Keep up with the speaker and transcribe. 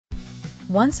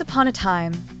Once upon a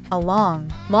time, a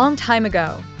long, long time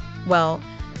ago, well,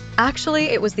 actually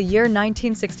it was the year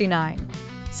 1969,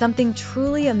 something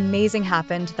truly amazing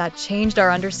happened that changed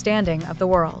our understanding of the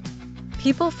world.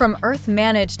 People from Earth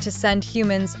managed to send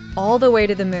humans all the way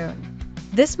to the moon.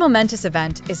 This momentous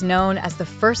event is known as the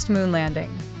first moon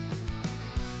landing.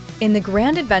 In the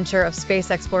grand adventure of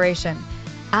space exploration,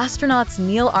 astronauts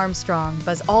Neil Armstrong,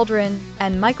 Buzz Aldrin,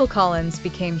 and Michael Collins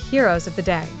became heroes of the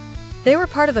day. They were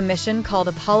part of a mission called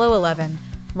Apollo 11,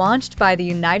 launched by the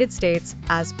United States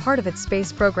as part of its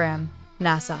space program,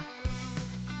 NASA.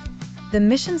 The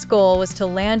mission's goal was to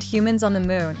land humans on the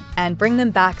moon and bring them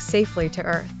back safely to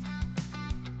Earth.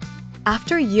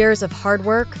 After years of hard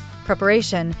work,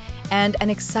 preparation, and an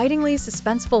excitingly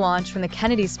suspenseful launch from the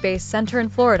Kennedy Space Center in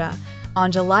Florida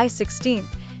on July 16,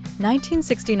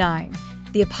 1969,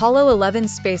 the Apollo 11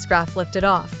 spacecraft lifted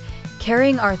off,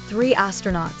 carrying our 3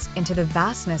 astronauts into the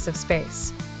vastness of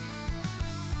space.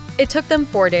 It took them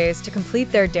 4 days to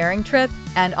complete their daring trip,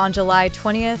 and on July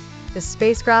 20th, the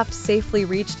spacecraft safely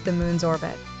reached the moon's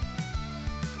orbit.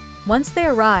 Once they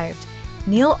arrived,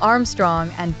 Neil Armstrong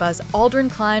and Buzz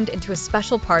Aldrin climbed into a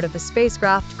special part of the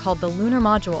spacecraft called the lunar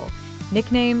module,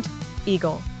 nicknamed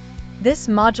Eagle. This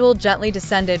module gently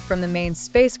descended from the main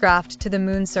spacecraft to the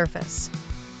moon's surface.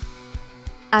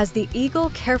 As the Eagle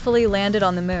carefully landed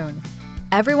on the moon,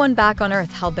 everyone back on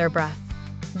Earth held their breath.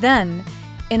 Then,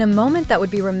 in a moment that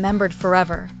would be remembered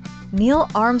forever, Neil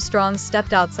Armstrong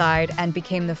stepped outside and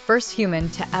became the first human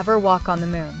to ever walk on the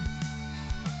moon.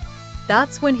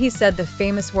 That's when he said the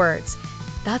famous words,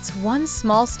 "That's one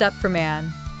small step for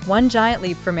man, one giant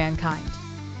leap for mankind."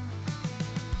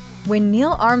 When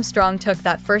Neil Armstrong took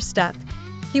that first step,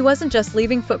 he wasn't just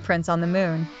leaving footprints on the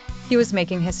moon, he was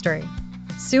making history.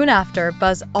 Soon after,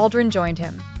 Buzz Aldrin joined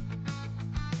him.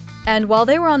 And while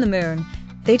they were on the moon,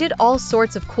 they did all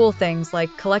sorts of cool things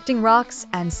like collecting rocks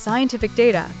and scientific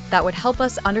data that would help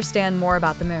us understand more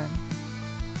about the moon.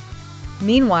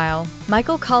 Meanwhile,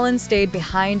 Michael Collins stayed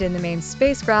behind in the main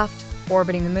spacecraft,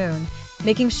 orbiting the moon,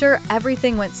 making sure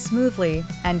everything went smoothly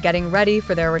and getting ready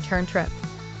for their return trip.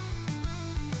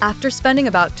 After spending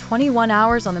about 21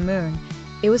 hours on the moon,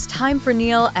 it was time for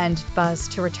Neil and Buzz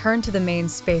to return to the main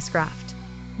spacecraft.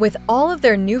 With all of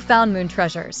their newfound moon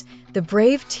treasures, the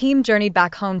brave team journeyed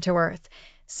back home to Earth,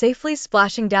 safely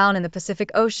splashing down in the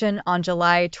Pacific Ocean on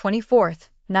July 24,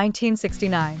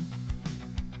 1969.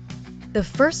 The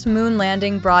first moon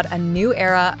landing brought a new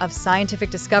era of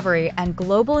scientific discovery and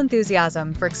global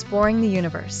enthusiasm for exploring the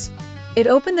universe. It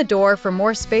opened the door for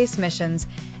more space missions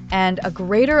and a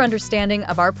greater understanding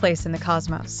of our place in the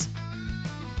cosmos.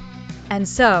 And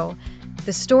so,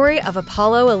 the story of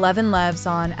Apollo 11 lives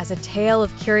on as a tale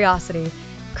of curiosity,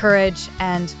 courage,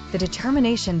 and the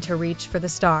determination to reach for the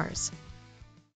stars.